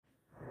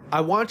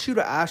I want you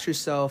to ask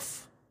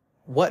yourself,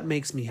 what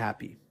makes me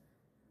happy?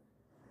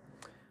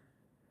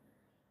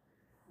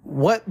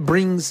 What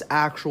brings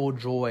actual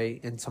joy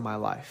into my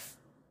life?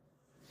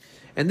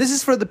 And this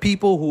is for the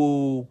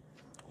people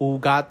who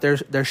got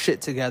their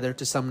shit together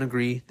to some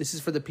degree. This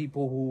is for the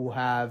people who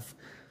have,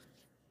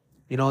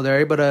 they're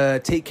able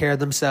to take care of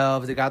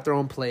themselves. They got their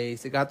own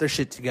place. They got their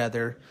shit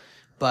together.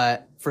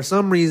 But for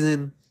some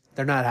reason,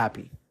 they're not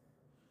happy.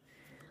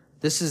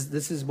 This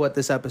is what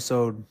this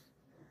episode...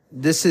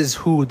 This is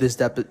who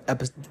this episode...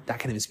 I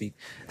can't even speak.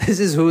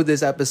 This is who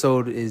this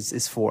episode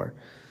is for.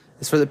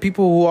 It's for the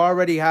people who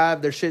already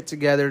have their shit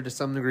together to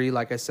some degree,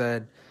 like I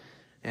said.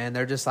 And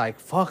they're just like,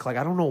 fuck, like,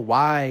 I don't know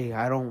why.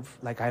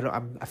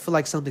 I feel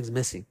like something's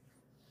missing.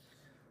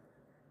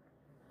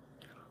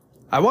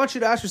 I want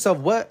you to ask yourself,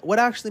 what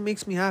actually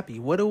makes me happy?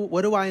 What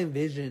do I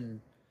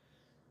envision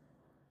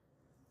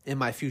in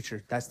my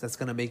future that's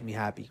going to make me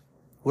happy?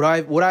 What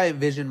do I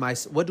envision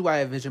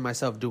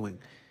myself doing?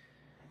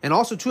 And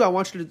also, too, I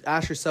want you to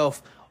ask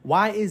yourself,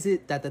 why is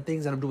it that the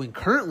things that I'm doing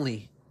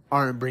currently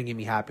aren't bringing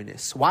me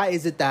happiness? Why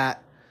is it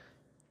that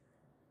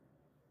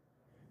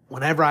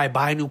whenever I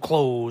buy new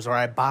clothes or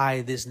I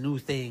buy this new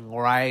thing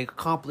or I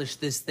accomplish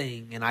this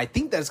thing and I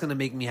think that's going to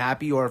make me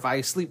happy, or if I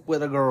sleep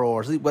with a girl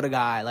or sleep with a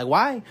guy, like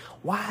why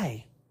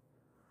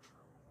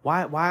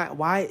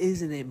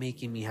isn't it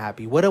making me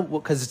happy?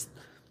 Because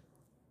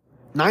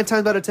 9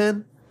 times out of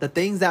 10, the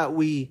things that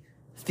we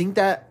think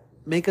that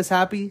make us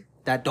happy,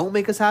 that don't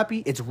make us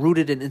happy, it's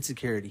rooted in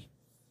insecurity.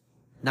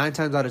 9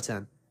 times out of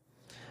 10.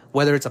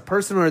 Whether it's a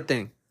person or a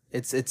thing,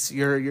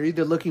 you're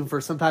either looking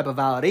for some type of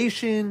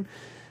validation,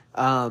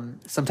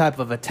 some type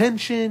of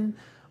attention,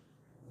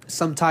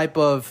 some type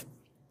of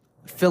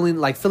feeling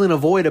a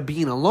void of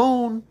being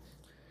alone.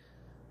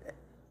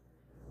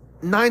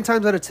 9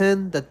 times out of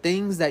 10, the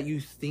things that you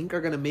think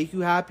are going to make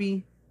you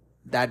happy,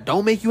 that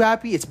don't make you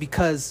happy, it's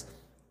because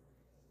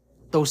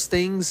those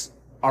things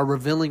are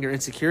revealing your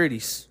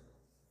insecurities.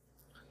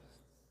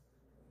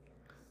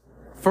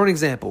 For an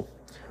example,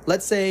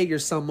 let's say you're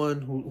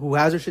someone who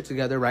has their shit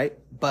together, right?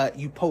 But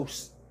you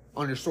post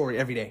on your story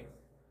every day.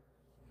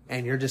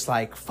 And you're just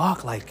like,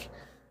 fuck, like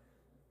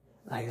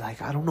I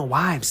don't know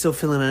why I'm still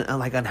feeling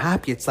like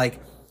unhappy. It's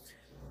like,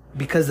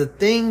 because the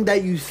thing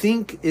that you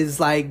think is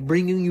like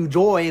bringing you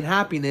joy and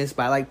happiness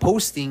by like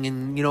posting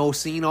and,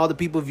 seeing all the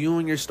people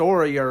viewing your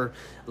story or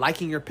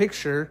liking your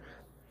picture,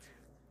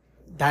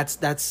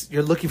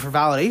 you're looking for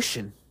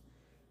validation.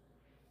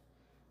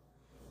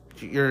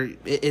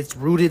 It's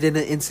rooted in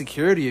an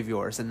insecurity of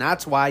yours, and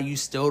that's why you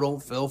still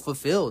don't feel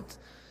fulfilled,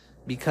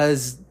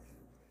 because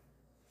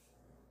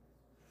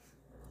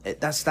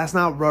that's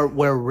not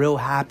where real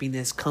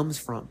happiness comes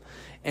from.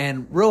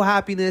 And real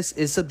happiness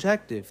is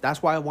subjective.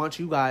 That's why I want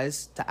you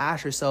guys to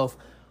ask yourself,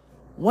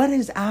 what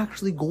is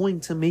actually going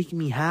to make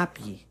me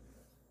happy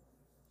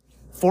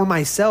for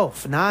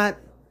myself, not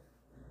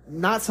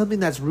something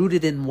that's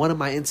rooted in one of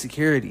my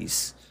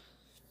insecurities.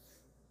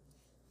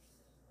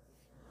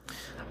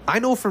 I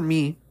know for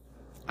me,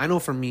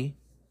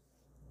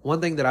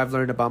 one thing that I've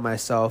learned about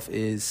myself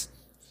is,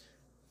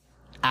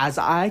 as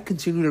I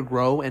continue to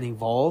grow and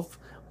evolve,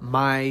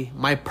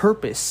 my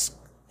purpose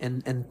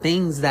and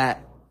things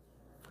that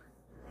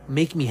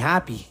make me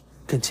happy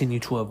continue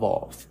to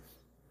evolve.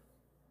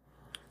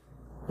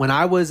 When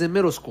I was in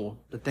middle school,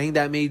 the thing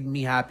that made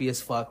me happy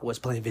as fuck was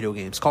playing video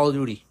games. Call of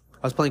Duty.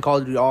 I was playing Call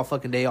of Duty all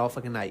fucking day, all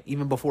fucking night,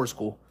 even before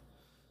school.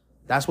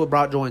 That's what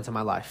brought joy into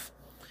my life.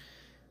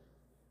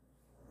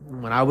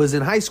 When I was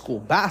in high school,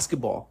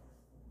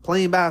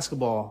 playing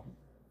basketball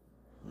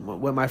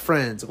with my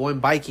friends, going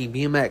biking,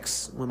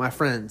 BMX with my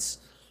friends.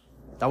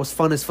 That was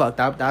fun as fuck.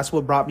 That's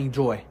what brought me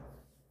joy.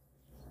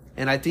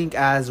 And I think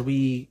as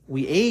we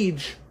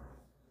age,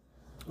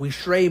 we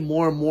stray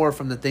more and more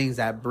from the things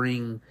that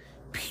bring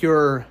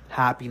pure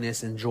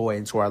happiness and joy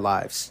into our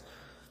lives.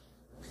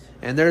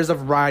 And there's a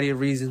variety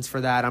of reasons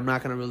for that. I'm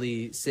not going to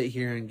really sit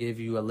here and give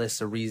you a list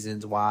of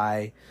reasons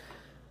why.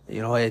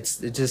 It's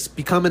just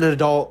becoming an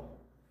adult.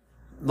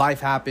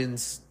 Life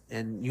happens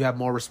and you have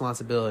more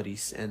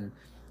responsibilities, and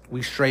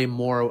we stray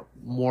more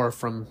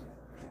and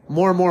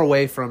more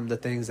away from the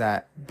things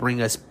that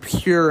bring us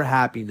pure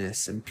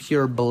happiness and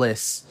pure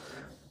bliss.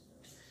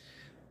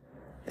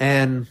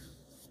 And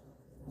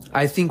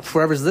I think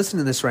whoever's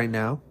listening to this right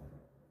now,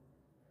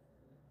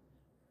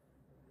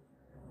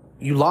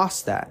 you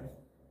lost that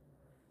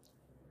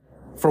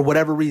for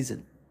whatever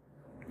reason.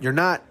 You're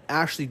not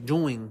actually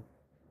doing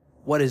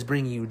what is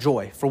bringing you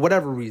joy for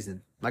whatever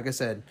reason. Like I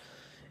said,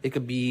 it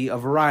could be a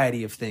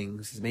variety of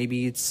things.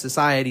 Maybe it's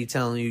society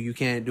telling you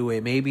can't do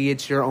it. Maybe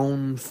it's your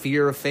own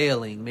fear of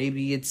failing.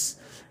 Maybe it's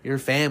your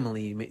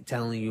family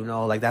telling you,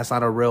 no, like that's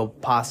not a real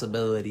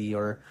possibility.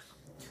 Or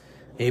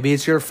maybe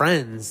it's your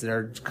friends that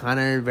are kind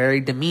of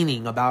very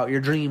demeaning about your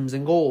dreams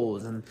and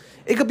goals. And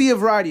it could be a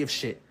variety of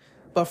shit.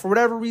 But for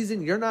whatever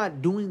reason, you're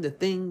not doing the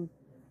thing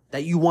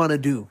that you want to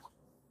do.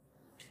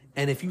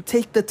 And if you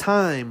take the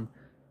time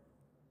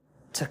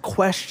to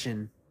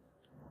question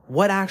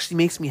what actually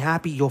makes me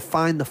happy, you'll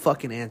find the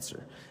fucking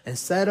answer.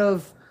 Instead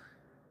of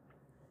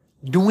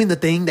doing the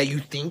thing that you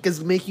think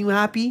is making you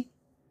happy,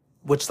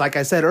 which, like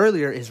I said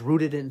earlier, is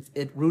rooted in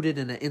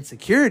an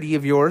insecurity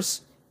of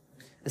yours.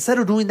 Instead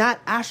of doing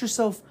that, ask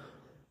yourself,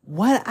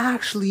 what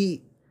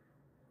actually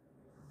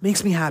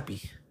makes me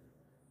happy?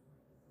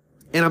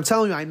 And I'm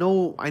telling you,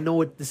 I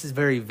know this is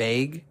very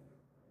vague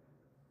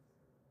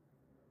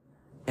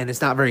and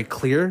it's not very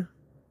clear,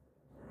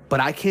 but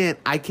I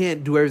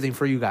can't do everything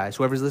for you guys.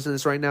 Whoever's listening to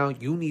this right now,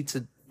 you need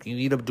to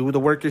do the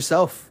work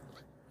yourself.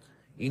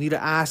 You need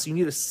to ask, you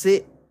need to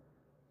sit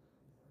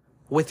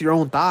with your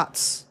own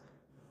thoughts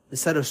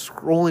instead of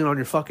scrolling on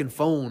your fucking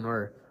phone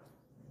or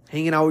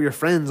hanging out with your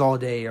friends all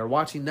day or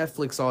watching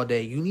Netflix all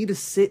day. You need to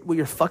sit with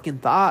your fucking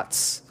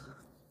thoughts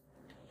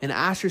and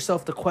ask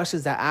yourself the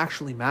questions that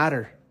actually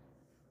matter.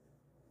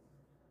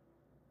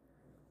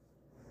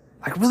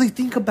 Like, really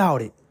think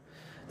about it.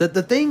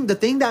 The thing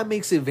that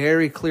makes it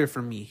very clear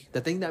for me,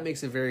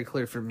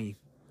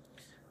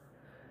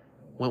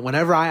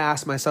 whenever I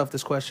ask myself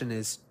this question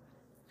is,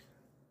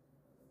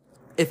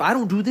 if I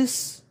don't do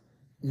this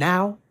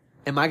now,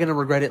 am I going to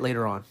regret it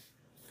later on?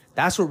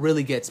 That's what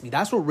really gets me.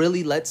 That's what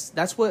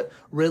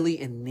really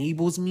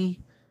enables me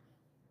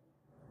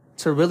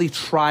to really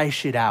try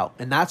shit out.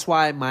 And that's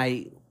why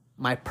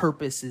my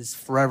purpose is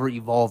forever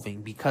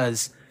evolving,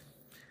 because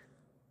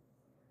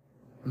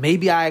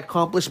maybe I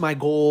accomplish my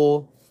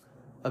goal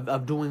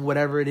of doing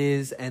whatever it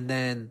is, and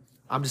then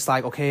I'm just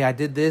like, okay, I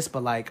did this,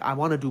 but like, I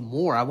want to do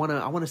more. I want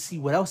to see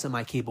what else am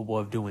I capable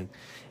of doing.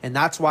 And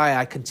that's why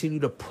I continue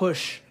to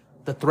push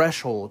the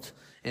threshold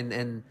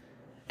and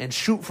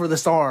shoot for the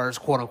stars,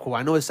 quote unquote.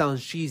 I know it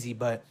sounds cheesy,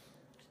 but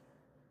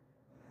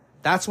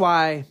that's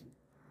why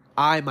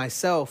I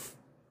myself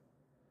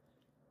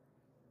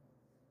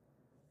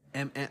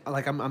am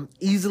like, I'm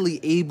easily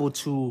able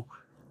to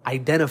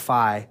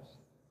identify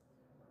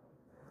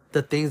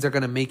the things that are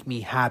going to make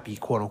me happy,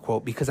 quote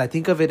unquote, because I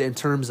think of it in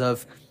terms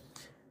of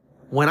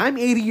when I'm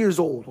 80 years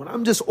old, when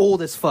I'm just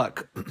old as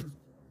fuck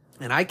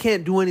and I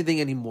can't do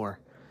anything anymore,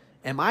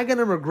 am I going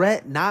to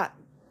regret not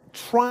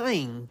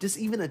trying, just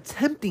even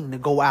attempting to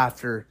go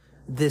after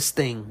this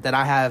thing that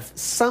I have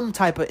some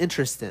type of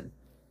interest in?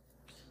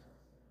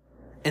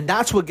 And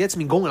that's what gets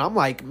me going. I'm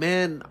like,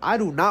 man, I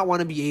do not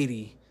want to be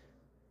 80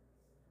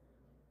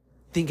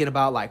 thinking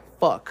about like,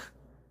 fuck,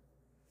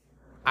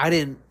 I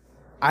didn't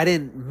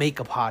make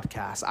a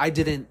podcast. I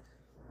didn't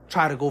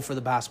try to go for the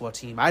basketball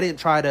team. I didn't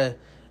try to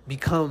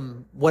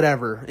become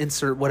whatever,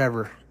 insert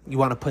whatever you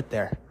want to put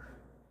there.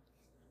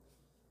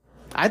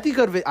 I think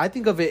of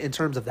it in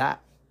terms of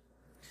that.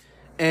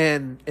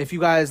 And if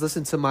you guys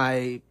listen to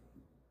my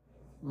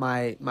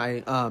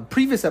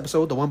previous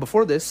episode, the one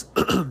before this,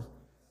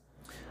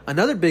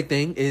 another big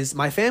thing is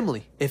my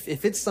family.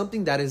 If it's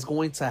something that is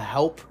going to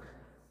help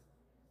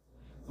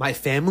my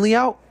family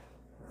out,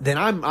 then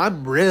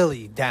I'm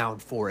really down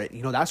for it.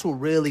 You know, that's what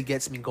really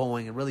gets me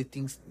going and really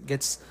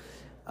gets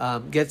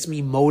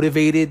me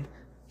motivated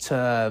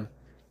to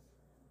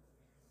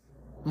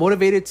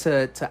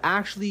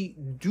actually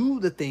do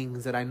the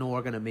things that I know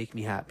are going to make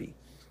me happy.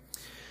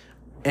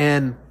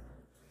 And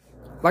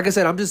like I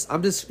said, I'm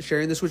just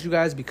sharing this with you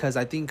guys because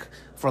I think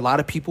for a lot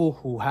of people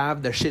who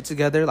have their shit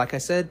together, like I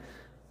said,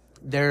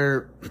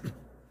 they're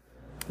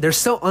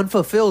so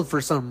unfulfilled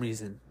for some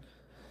reason.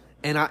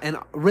 And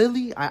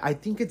I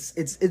think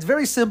it's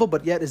very simple,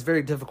 but yet it's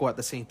very difficult at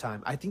the same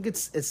time. I think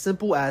it's as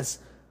simple as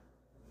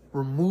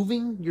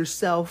removing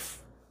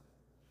yourself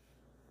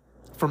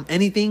from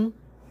anything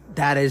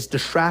that is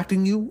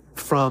distracting you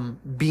from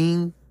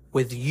being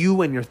with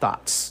you and your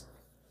thoughts.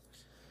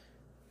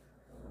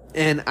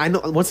 And I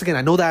know, once again,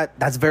 I know that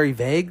that's very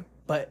vague,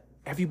 but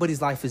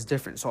everybody's life is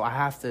different. So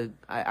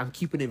I'm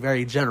keeping it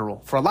very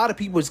general. For a lot of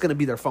people, it's going to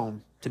be their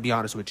phone, to be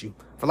honest with you.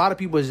 For a lot of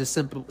people, it's just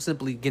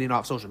simply getting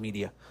off social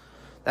media.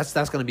 That's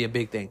going to be a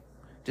big thing.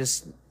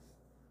 Just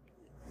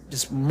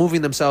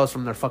moving themselves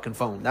from their fucking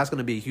phone. That's going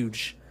to be a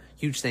huge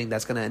thing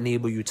that's going to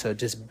enable you to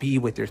just be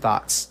with your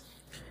thoughts.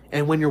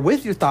 And when you're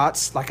with your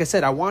thoughts, like I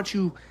said, I want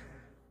you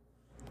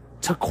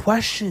to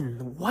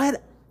question,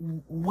 what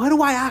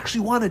do I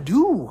actually want to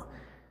do?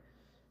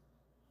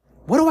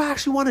 What do I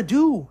actually want to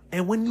do?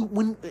 And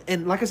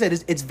and like I said,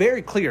 it's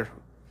very clear.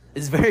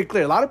 It's very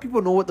clear. A lot of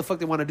people know what the fuck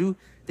they want to do.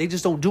 They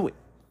just don't do it.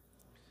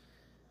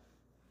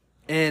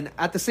 And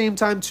at the same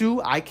time,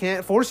 too, I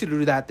can't force you to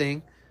do that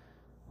thing.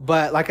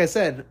 But like I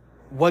said,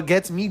 what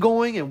gets me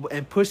going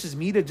and pushes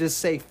me to just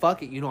say,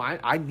 fuck it, you know,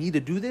 I need to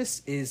do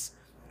this is,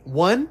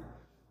 one,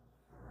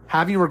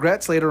 having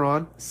regrets later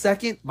on.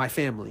 Second, my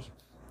family.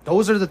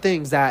 Those are the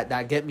things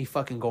that get me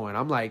fucking going.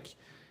 I'm like,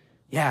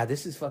 yeah,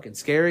 this is fucking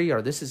scary,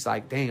 or this is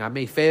like, dang, I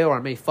may fail, or I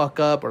may fuck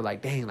up, or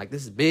like, dang, like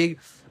this is big.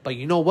 But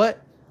you know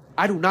what?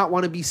 I do not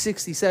want to be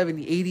 60,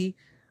 70, 80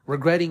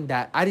 regretting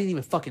that I didn't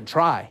even fucking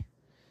try.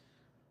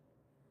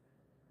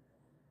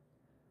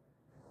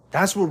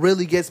 That's what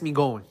really gets me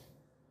going.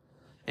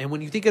 And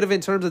when you think of it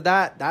in terms of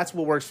that, that's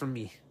what works for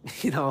me.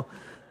 You know,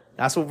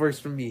 that's what works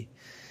for me.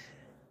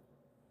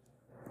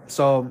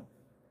 So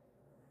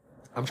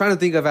I'm trying to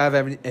think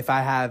if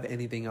I have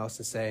anything else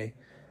to say,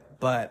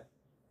 but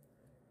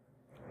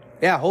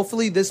yeah,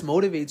 hopefully this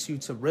motivates you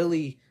to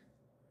really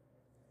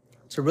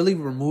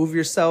remove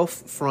yourself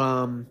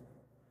from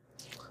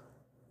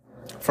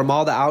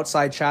all the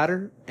outside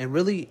chatter and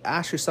really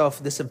ask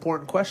yourself this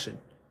important question.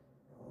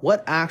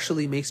 What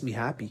actually makes me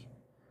happy?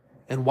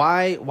 And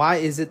why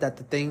is it that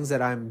the things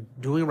that I'm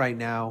doing right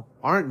now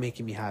aren't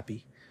making me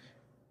happy?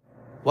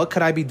 What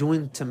could I be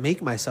doing to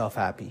make myself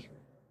happy?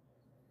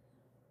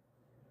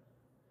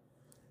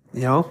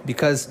 You know,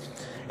 because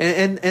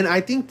and I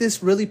think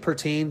this really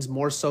pertains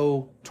more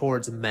so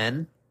towards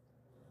men,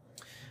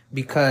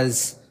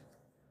 because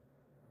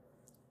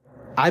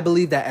I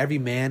believe that every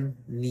man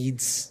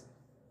needs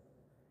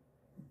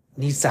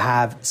to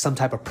have some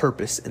type of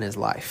purpose in his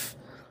life.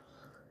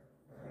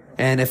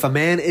 And if a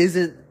man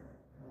isn't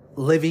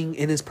living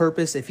in his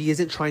purpose, if he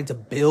isn't trying to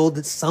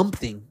build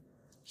something,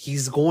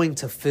 he's going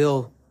to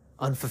feel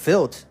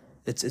unfulfilled.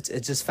 It's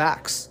just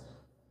facts.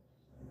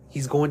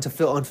 He's going to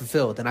feel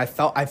unfulfilled. And I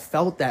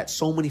felt that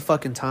so many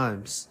fucking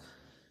times.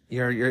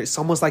 It's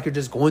almost like you're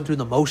just going through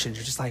the motions.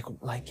 You're just like,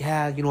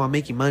 yeah, you know, I'm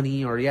making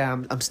money, or yeah,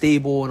 I'm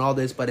stable and all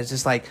this, but it's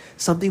just like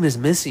something is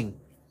missing.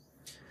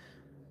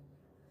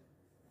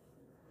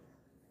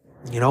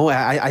 You know,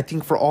 I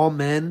think for all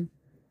men,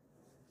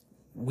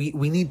 we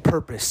need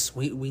purpose.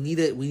 We need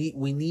a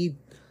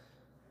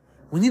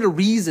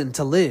reason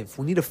to live.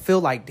 We need to feel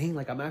like, dang,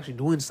 like I'm actually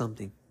doing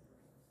something.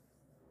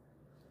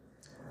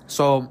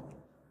 So,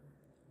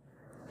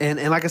 and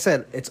like I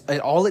said,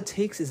 all it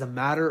takes is a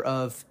matter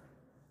of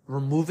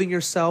removing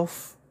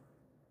yourself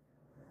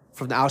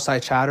from the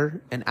outside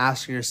chatter and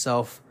asking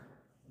yourself,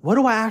 what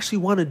do I actually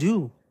want to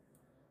do?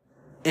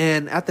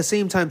 And at the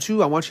same time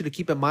too, I want you to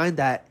keep in mind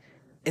that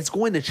it's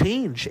going to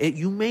change.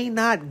 You may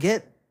not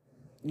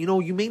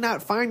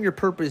find your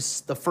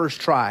purpose the first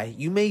try.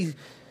 You may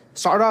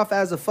start off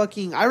as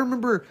I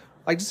remember,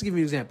 like, just to give you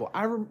an example,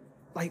 I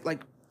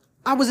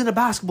was into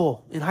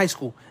basketball in high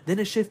school. Then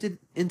it shifted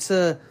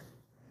into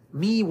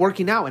me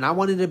working out, and I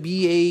wanted to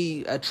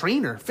be a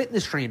trainer,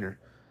 fitness trainer.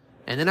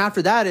 And then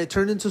after that, it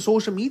turned into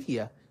social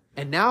media.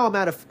 And now I'm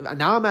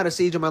at a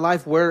stage in my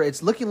life where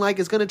it's looking like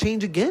it's going to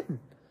change again.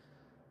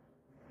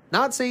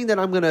 Not saying that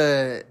I'm going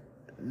to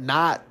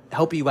not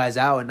help you guys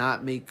out and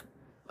not make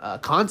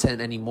content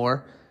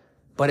anymore,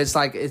 but it's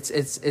like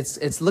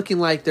it's looking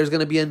like there's going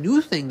to be a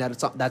new thing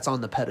that's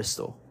on the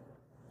pedestal.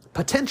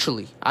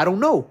 Potentially. I don't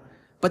know.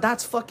 But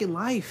that's fucking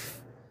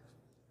life.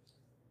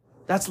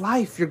 That's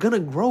life. You're going to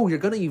grow. You're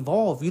going to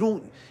evolve.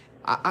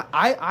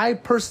 I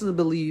personally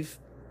believe,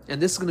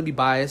 and this is going to be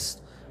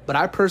biased, but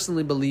I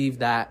personally believe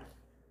that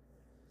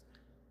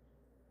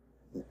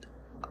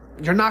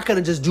you're not going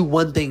to just do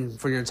one thing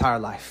for your entire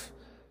life.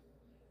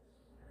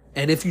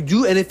 And if you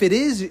do, and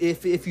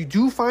if you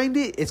do find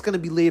it, it's going to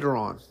be later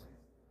on.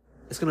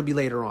 It's going to be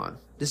later on.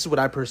 This is what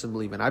I personally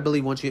believe in. I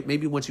believe once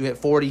you hit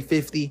 40,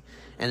 50,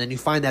 and then you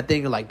find that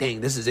thing, you're like,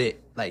 dang, this is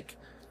it.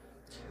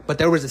 But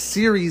there was a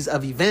series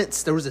of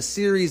events. There was a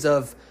series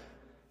of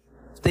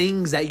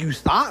things that you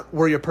thought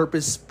were your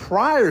purpose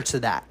prior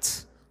to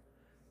that.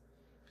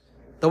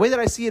 The way that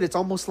I see it, it's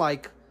almost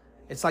like,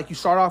 you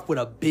start off with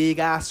a big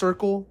ass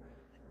circle,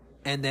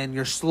 and then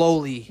you're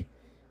slowly,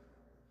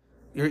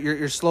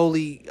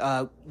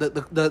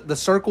 the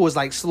circle is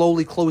like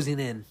slowly closing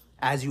in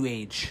as you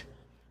age.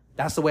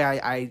 That's the way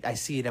I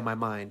see it in my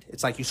mind.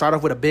 It's like you start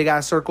off with a big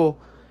ass circle,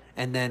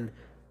 and then,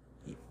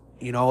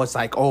 you know, it's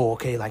like, oh,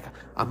 okay, like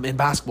I'm in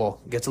basketball,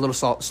 it gets a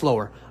little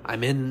slower. I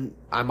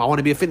want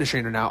to be a fitness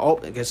trainer now. Oh,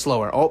 it gets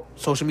slower. Oh,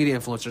 social media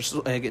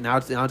influencer. Now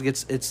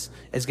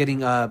it's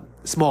getting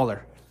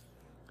smaller,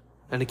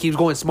 and it keeps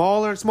going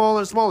smaller and smaller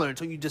and smaller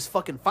until you just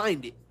fucking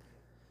find it.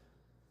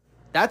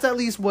 That's at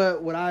least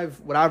what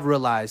I've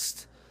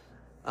realized,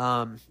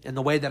 and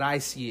the way that I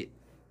see it.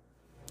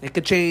 It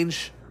could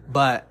change,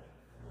 but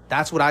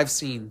that's what I've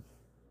seen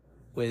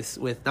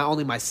with not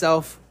only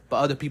myself but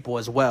other people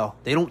as well.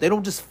 They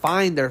don't just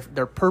find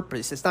their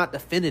purpose. It's not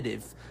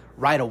definitive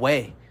right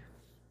away.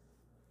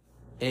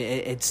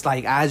 It's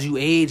like as you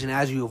age and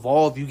as you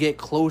evolve, you get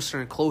closer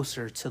and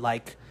closer to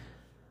like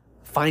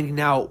finding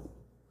out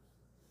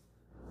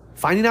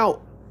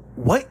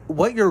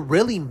what you're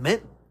really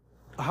meant.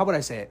 How would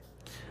I say it?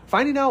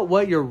 Finding out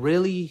what you're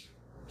really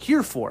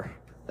here for.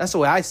 That's the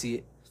way I see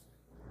it.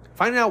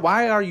 Finding out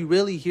why are you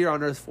really here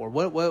on earth for?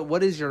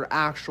 What is your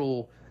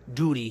actual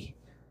duty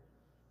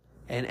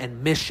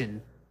and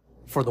mission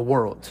for the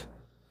world?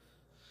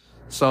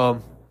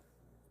 So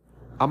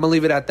I'm gonna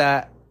leave it at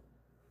that.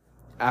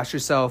 Ask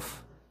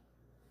yourself,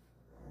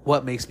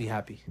 what makes me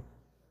happy?